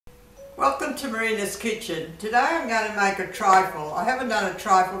Welcome to Marina's Kitchen. Today I'm going to make a trifle. I haven't done a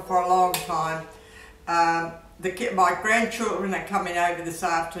trifle for a long time. My grandchildren are coming over this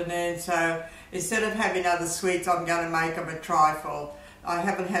afternoon, so instead of having other sweets, I'm going to make them a trifle. I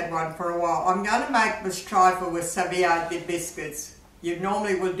haven't had one for a while. I'm going to make this trifle with SAVOIARDI biscuits. You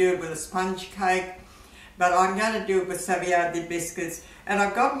normally would do it with a sponge cake, but I'm going to do it with SAVOIARDI biscuits. And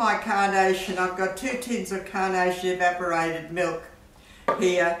I've got my carnation. I've got 2 tins of carnation evaporated milk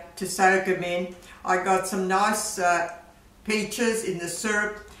here to soak them in. I got some nice peaches in the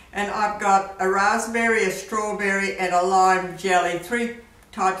syrup, and I've got a raspberry, a strawberry and a lime jelly, 3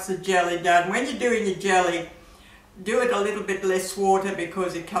 types of jelly done. When you're doing your jelly, do it a little bit less water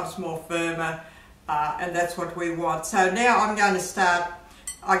because it comes more firmer, and that's what we want. So now I'm going to start.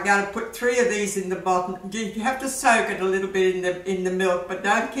 I'm going to put 3 of these in the bottom. You have to soak it a little bit in the milk, but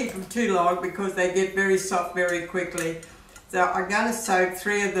don't keep them too long because they get very soft very quickly. So I'm going to soak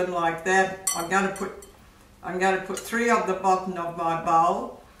 3 of them like that. I'm going to put 3 on the bottom of my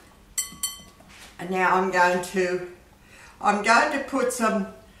bowl. And now I'm going to put some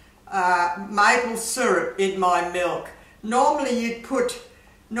maple syrup in my milk. Normally you'd put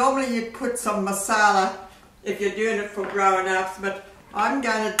some masala if you're doing it for grown-ups, but I'm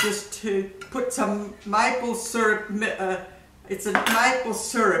going to put some maple syrup. It's a maple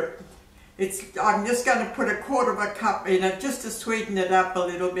syrup. I'm just going to put 1/4 cup in it just to sweeten it up a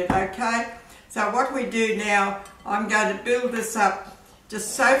little bit, okay? So what we do now, I'm going to build this up.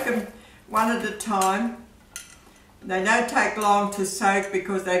 Just soak them one at a time. They don't take long to soak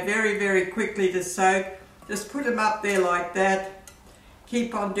because they're very, very quickly to soak. Just put them up there like that.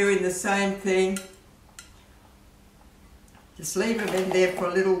 Keep on doing the same thing. Just leave them in there for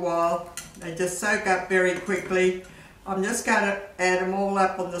a little while. They just soak up very quickly. I'm just going to add them all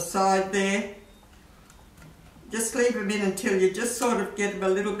up on the side there. Just leave them in until you just sort of get them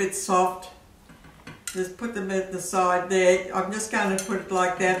a little bit soft. Just put them at the side there. I'm just going to put it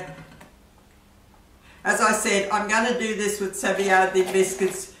like that. As I said, I'm going to do this with SAVOIARDI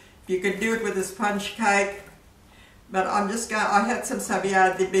biscuits. You can do it with a sponge cake. But I had some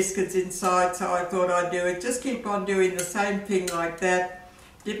SAVOIARDI biscuits inside, so I thought I'd do it. Just keep on doing the same thing like that.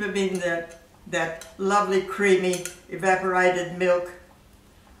 Dip them in that lovely creamy evaporated milk.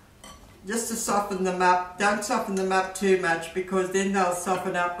 Just to soften them up. Don't soften them up too much because then they'll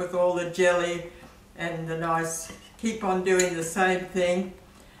soften up with all the jelly and the nice. Keep on doing the same thing.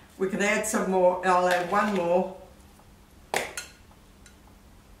 We can add some more. I'll add 1 more.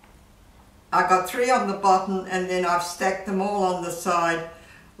 I got 3 on the bottom and then I've stacked them all on the side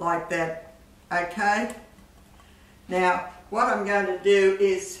like that. Okay? Now what I'm going to do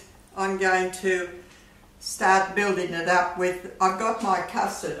is I'm going to start building it up with, I've got my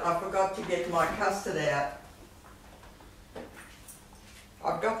custard. I forgot to get my custard out.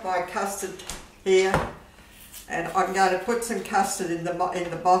 I've got my custard here and I'm going to put some custard in the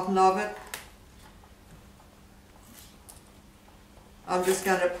bottom of it. I'm just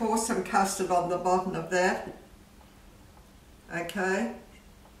going to pour some custard on the bottom of that. Okay?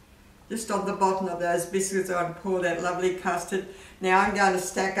 Just on the bottom of those biscuits, I'll pour that lovely custard. Now I'm going to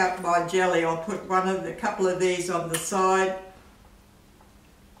stack up my jelly. I'll put a couple of these on the side.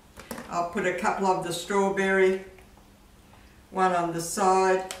 I'll put a couple of the strawberry, 1 on the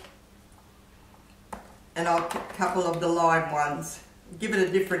side, and I'll put a couple of the lime ones. Give it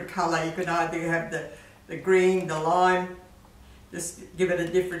a different colour. You can either have the green, the lime. Just give it a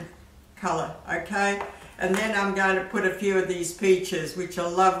different colour, okay? And then I'm going to put a few of these peaches, which are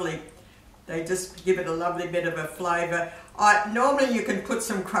lovely. They just give it a lovely bit of a flavour. Normally you can put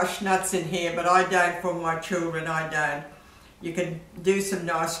some crushed nuts in here, but I don't for my children, I don't. You can do some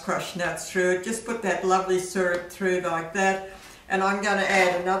nice crushed nuts through it. Just put that lovely syrup through like that. And I'm going to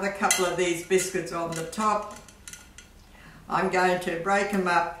add another couple of these biscuits on the top. I'm going to break them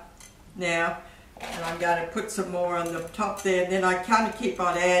up now. And I'm going to put some more on the top there. And then I kind of keep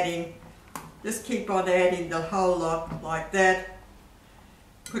on adding. Just keep on adding the whole lot like that.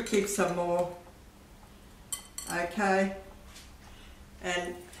 Keep some more. Okay.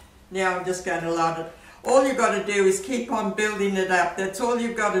 And now I'm just going to load it. All you've got to do is keep on building it up. That's all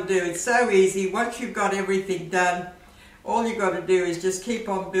you've got to do. It's so easy. Once you've got everything done, all you've got to do is just keep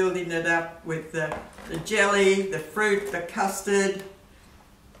on building it up with the jelly, the fruit, the custard.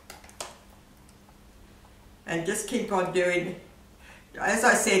 And just keep on doing. As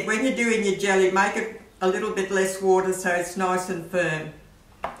I said, when you're doing your jelly, make it a little bit less water so it's nice and firm.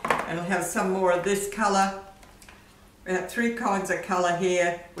 And I'll have some more of this colour. We have 3 kinds of colour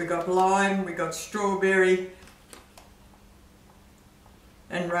here. We got lime, we got strawberry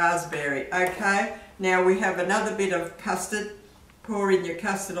and raspberry. Okay, now we have another bit of custard pour in your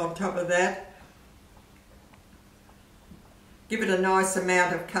custard on top of that. Give it a nice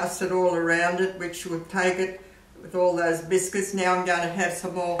amount of custard all around it, which will take it with all those biscuits. Now I'm going to have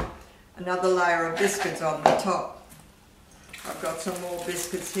some more, another layer of biscuits on the top. I've got some more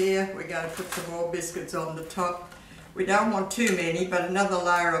biscuits here. We're going to put some more biscuits on the top. We don't want too many, but another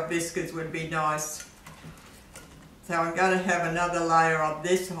layer of biscuits would be nice. So I'm going to have another layer of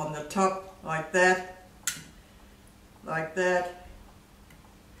this on the top, like that, like that,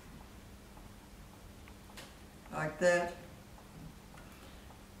 like that.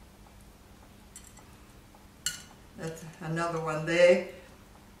 That's another one there,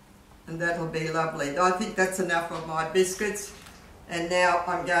 and that'll be lovely. I think that's enough of my biscuits. And now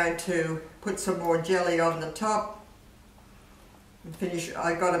I'm going to put some more jelly on the top and finish.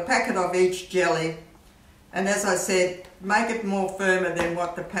 I got a packet of each jelly, and as I said, make it more firmer than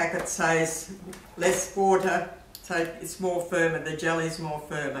what the packet says, less water, so it's more firmer, the jelly's more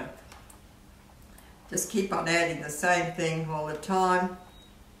firmer. Just keep on adding the same thing all the time.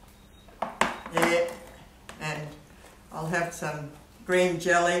 There, and I'll have some green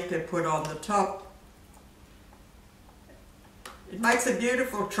jelly to put on the top. It makes a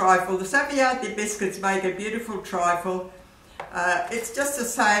beautiful trifle. The SAVOIARDI biscuits make a beautiful trifle. It's just the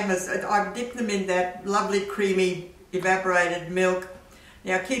same as, I've dipped them in that lovely creamy evaporated milk.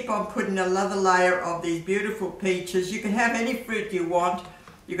 Now keep on putting another layer of these beautiful peaches. You can have any fruit you want.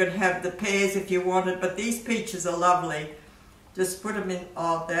 You can have the pears if you wanted, but these peaches are lovely. Just put them in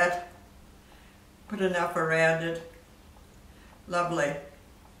all that. Put enough around it. Lovely.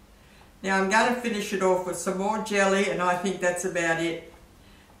 Now I'm going to finish it off with some more jelly, and I think that's about it.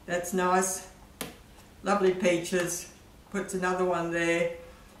 That's nice. Lovely peaches. Puts another one there.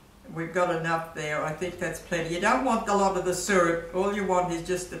 We've got enough there. I think that's plenty. You don't want a lot of the syrup. All you want is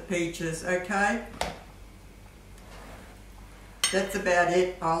just the peaches, okay? That's about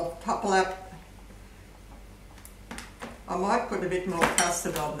it. I'll topple up. I might put a bit more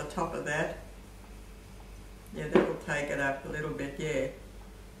custard on the top of that. Yeah, that'll take it up a little bit, yeah.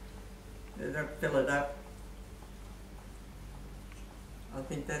 That'll fill it up. I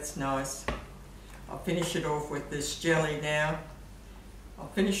think that's nice. I'll finish it off with this jelly now. I'll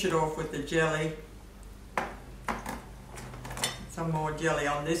finish it off with the jelly. Some more jelly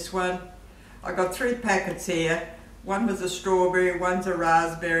on this one. I got 3 packets here. One was a strawberry, one's a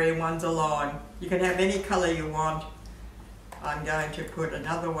raspberry, and one's a lime. You can have any colour you want. I'm going to put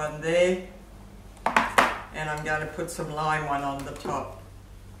another one there. And I'm going to put some lime one on the top.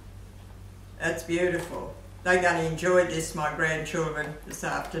 That's beautiful. They're going to enjoy this, my grandchildren, this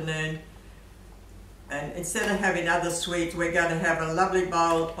afternoon. And instead of having other sweets, we're going to have a lovely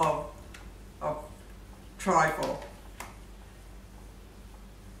bowl of trifle.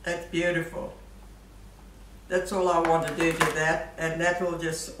 That's beautiful. That's all I want to do to that, and that will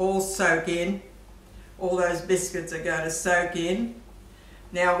just all soak in. All those biscuits are going to soak in.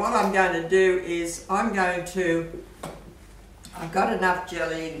 Now what I'm going to do is I've got enough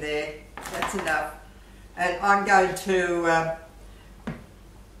jelly in there, that's enough, and I'm going to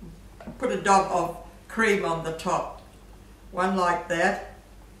put a dot of cream on the top, one like that,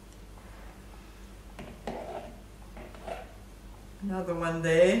 another one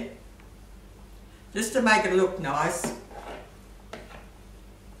there, just to make it look nice,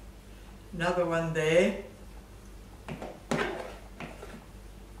 another one there,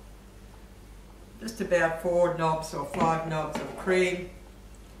 just about 4 knobs or 5 knobs of cream.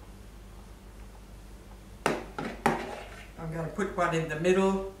 I'm going to put one in the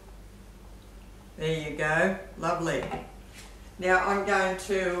middle. There you go, lovely. Now I'm going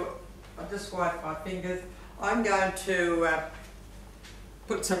to, I'll just wipe my fingers, I'm going to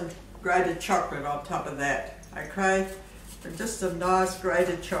put some grated chocolate on top of that, okay? And just some nice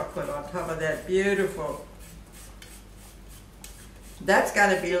grated chocolate on top of that, beautiful. That's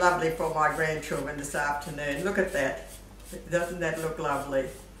going to be lovely for my grandchildren this afternoon. Look at that. Doesn't that look lovely?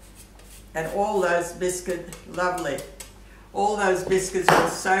 And all those biscuits, lovely. All those biscuits will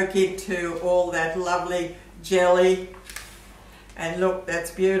soak into all that lovely jelly. And look,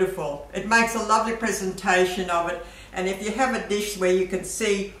 that's beautiful. It makes a lovely presentation of it. And if you have a dish where you can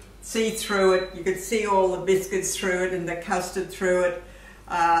see through it, you can see all the biscuits through it and the custard through it.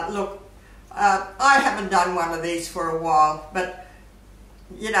 Look, I haven't done one of these for a while, but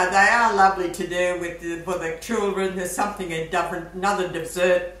you know, they are lovely to do for the children. There's something another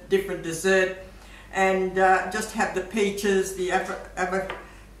dessert, different dessert, and just have the peaches, the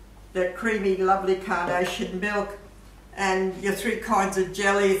creamy, lovely carnation milk, and your 3 kinds of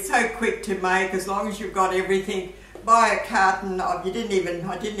jelly. It's so quick to make as long as you've got everything buy a carton of, I didn't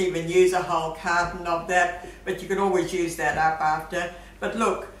even use a whole carton of that, but you could always use that up after. But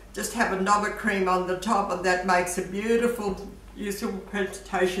look, just have a knob of cream on the top, and that makes a beautiful, useful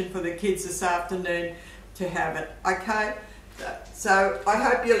presentation for the kids this afternoon to have it, okay? So I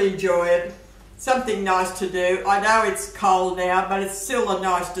hope you'll enjoy it. Something nice to do. I know it's cold now, but it's still a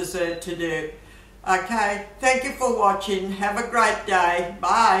nice dessert to do. Okay, thank you for watching. Have a great day.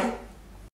 Bye.